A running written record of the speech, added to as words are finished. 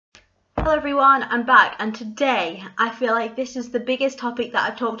Hello everyone, I'm back, and today I feel like this is the biggest topic that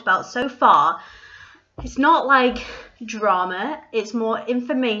I've talked about so far. It's not like drama, it's more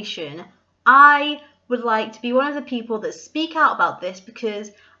information. I would like to be one of the people that speak out about this because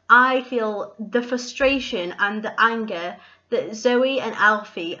I feel the frustration and the anger that Zoe and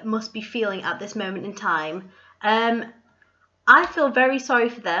Alfie must be feeling at this moment in time. I feel very sorry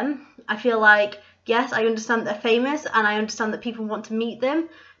for them. I feel like, yes, I understand they're famous and I understand that people want to meet them,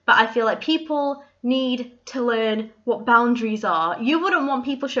 but I feel like people need to learn what boundaries are. You wouldn't want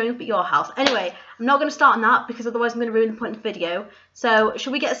people showing up at your house. Anyway, I'm not going to start on that because otherwise I'm going to ruin the point of the video. So,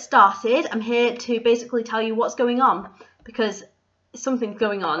 should we get started? I'm here to basically tell you what's going on because something's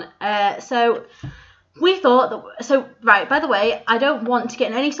going on. We thought that, right, by the way, I don't want to get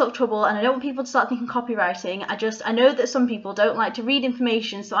in any sort of trouble and I don't want people to start thinking copywriting. I know that some people don't like to read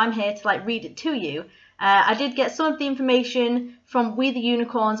information, so I'm here to read it to you. I did get some of the information from We the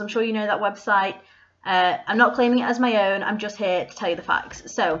Unicorns. I'm sure you know that website. I'm not claiming it as my own. I'm just here to tell you the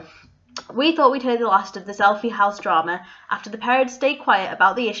facts. So, we thought we'd heard the last of the Zalfie house drama after the pair had stayed quiet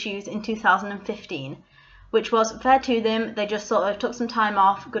about the issues in 2015, which was fair to them. They just sort of took some time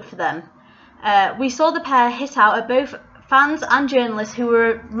off. Good for them. We saw the pair hit out at both fans and journalists who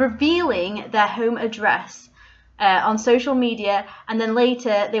were revealing their home address on social media, and then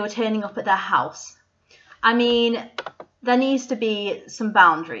later they were turning up at their house. I mean, there needs to be some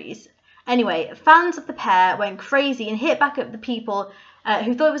boundaries. Anyway, fans of the pair went crazy and hit back at the people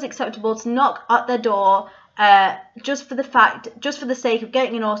who thought it was acceptable to knock at their door just for the sake of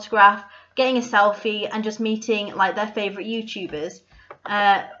getting an autograph, getting a selfie, and just meeting their favourite YouTubers.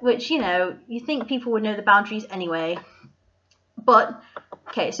 Which, you think people would know the boundaries anyway. But,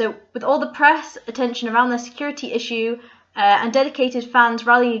 okay, so with all the press attention around the security issue and dedicated fans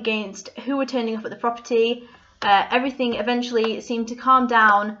rallying against who were turning up at the property, everything eventually seemed to calm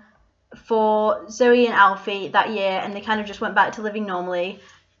down for Zoe and Alfie that year, and they kind of just went back to living normally.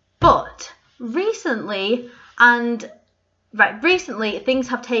 But recently things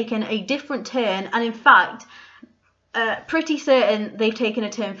have taken a different turn, and in fact, pretty certain they've taken a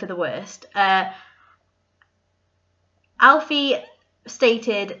turn for the worst. Alfie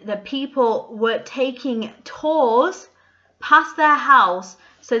stated that people were taking tours past their house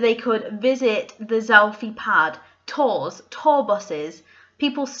so they could visit the Zalfie pad. Tour buses.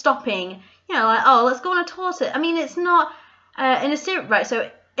 People stopping, oh, let's go on a tour. I mean, it's not right, so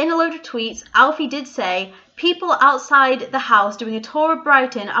in a load of tweets, Alfie did say people outside the house doing a tour of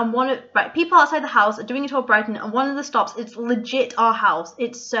Brighton, and people outside the house are doing a tour of Brighton, and one of the stops is legit our house.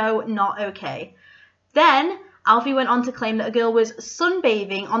 It's so not okay. Then Alfie went on to claim that a girl was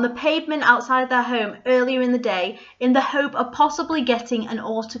sunbathing on the pavement outside their home earlier in the day in the hope of possibly getting an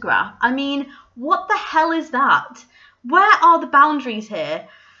autograph. I mean, what the hell is that? Where are the boundaries here?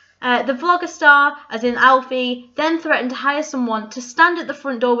 The vlogger star, as in Alfie, then threatened to hire someone to stand at the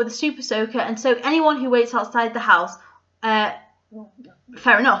front door with a super soaker and soak anyone who waits outside the house. Fair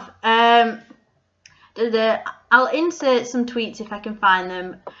enough. I'll insert some tweets if I can find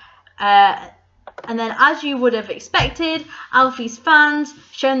them. And then, as you would have expected, Alfie's fans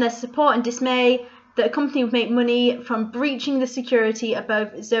shown their support and dismay that a company would make money from breaching the security of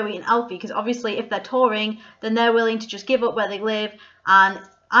both Zoe and Alfie, because obviously if they're touring, then they're willing to just give up where they live, and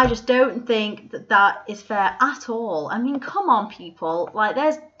I just don't think that is fair at all. I mean, come on, people.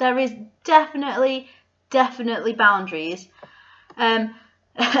 There is definitely boundaries.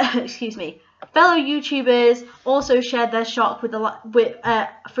 Excuse me. Fellow YouTubers also shared their shock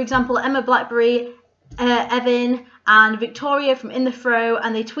for example, Emma Blackberry, Evan, and Victoria from In the Fro,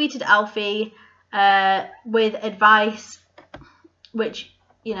 and they tweeted Alfie with advice, which,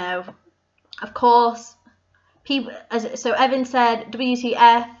 of course, people. So Evan said,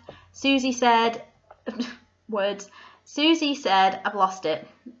 WTF. Susie said, Susie said, I've lost it.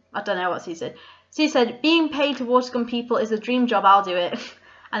 I don't know what Susie said. Susie said, being paid to watergun people is a dream job, I'll do it.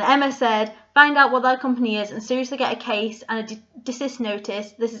 And Emma said, find out what that company is and seriously get a case and a desist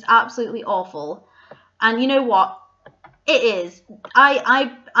notice. This is absolutely awful. And you know what? It is.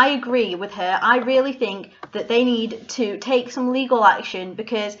 I agree with her. I really think that they need to take some legal action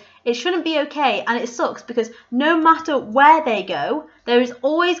because it shouldn't be okay, and it sucks because no matter where they go, there is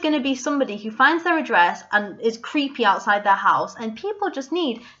always going to be somebody who finds their address and is creepy outside their house, and people just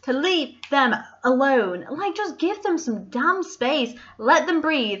need to leave them alone. Just give them some damn space. Let them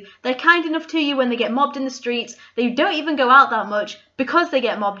breathe. They're kind enough to you when they get mobbed in the streets. They don't even go out that much because they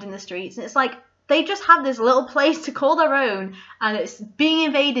get mobbed in the streets, and it's they just have this little place to call their own, and it's being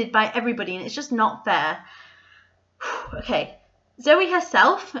invaded by everybody, and it's just not fair. Okay. Zoe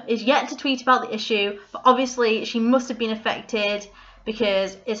herself is yet to tweet about the issue, but obviously she must have been affected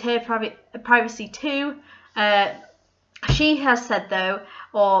because it's her privacy too. She has said though,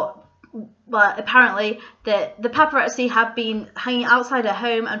 or well, apparently that the paparazzi have been hanging outside her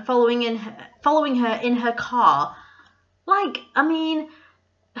home and following her in her car. Like, I mean,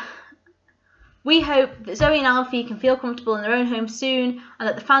 we hope that Zoe and Alfie can feel comfortable in their own home soon, and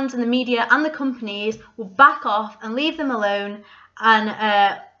that the fans and the media and the companies will back off and leave them alone.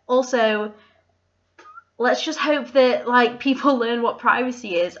 And also, let's just hope that like people learn what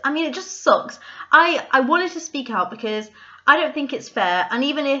privacy is. I mean, it just sucks. I wanted to speak out because I don't think it's fair, and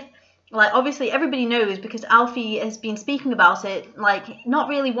even if, like, obviously everybody knows because Alfie has been speaking about it, like, not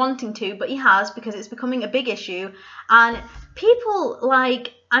really wanting to, but he has, because it's becoming a big issue. And people,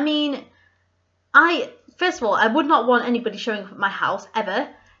 like, I mean, first of all, I would not want anybody showing up at my house, ever.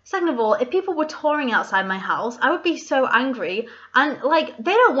 Second of all, if people were touring outside my house, I would be so angry. And, like,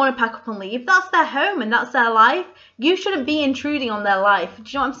 they don't want to pack up and leave. That's their home and that's their life. You shouldn't be intruding on their life. Do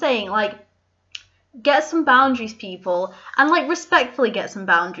you know what I'm saying? Like, get some boundaries, people, and like respectfully get some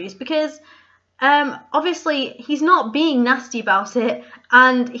boundaries, because obviously he's not being nasty about it,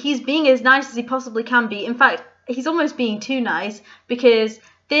 and he's being as nice as he possibly can be. In fact, he's almost being too nice, because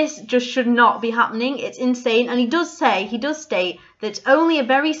this just should not be happening. It's insane. And he does state that it's only a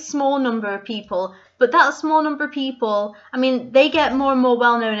very small number of people, but that small number of people, I mean, they get more and more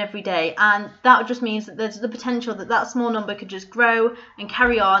well known every day, and that just means that there's the potential that that small number could just grow and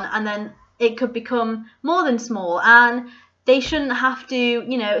carry on, and then it could become more than small, and they shouldn't have to,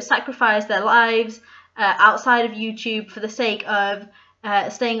 you know, sacrifice their lives outside of YouTube for the sake of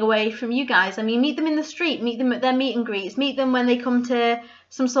staying away from you guys. I mean, meet them in the street, meet them at their meet and greets, meet them when they come to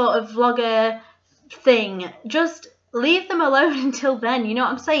some sort of vlogger thing. Just leave them alone until then, you know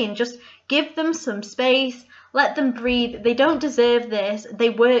what I'm saying? Just give them some space, let them breathe. They don't deserve this.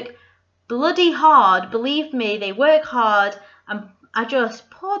 They work bloody hard, believe me, they work hard, and I just,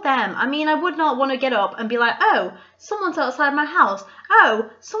 poor them. I mean, I would not want to get up and be like, oh, someone's outside my house. Oh,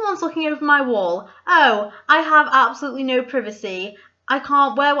 someone's looking over my wall. Oh, I have absolutely no privacy. I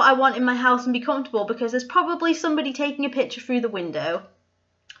can't wear what I want in my house and be comfortable because there's probably somebody taking a picture through the window.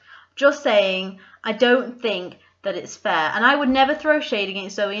 Just saying, I don't think that it's fair. And I would never throw shade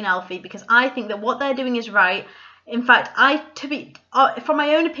against Zoe and Alfie, because I think that what they're doing is right. In fact, from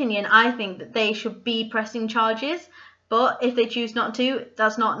my own opinion, I think that they should be pressing charges. But if they choose not to,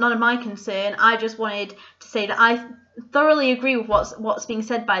 that's none of my concern. I just wanted to say that I thoroughly agree with what's being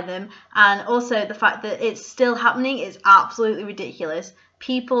said by them, and also the fact that it's still happening is absolutely ridiculous.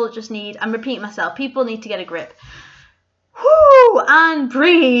 People just need, I'm repeating myself, people need to get a grip. Whoo! And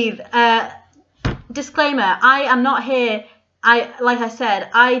breathe. Disclaimer, I am not here, like I said,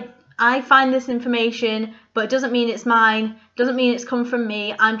 I find this information, but it doesn't mean it's mine, doesn't mean it's come from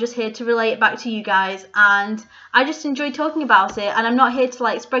me. I'm just here to relay it back to you guys, and I just enjoy talking about it, and I'm not here to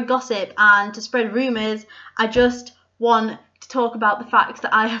like spread gossip and to spread rumours. I just want to talk about the facts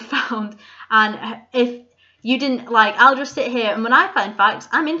that I have found, and if you didn't, like, I'll just sit here, and when I find facts,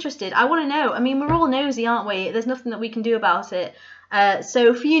 I'm interested. I want to know. I mean, we're all nosy, aren't we? There's nothing that we can do about it.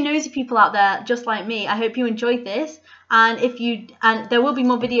 So for you nosy people out there, just like me, I hope you enjoyed this. And there will be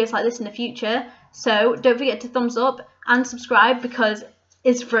more videos like this in the future. So don't forget to thumbs up and subscribe, because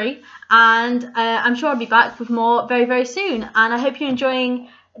it's free. And I'm sure I'll be back with more very, very soon. And I hope you're enjoying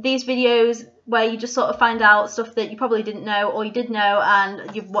these videos where you just sort of find out stuff that you probably didn't know, or you did know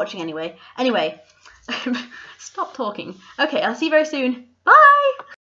and you're watching anyway. Anyway, stop talking. Okay, I'll see you very soon. Bye!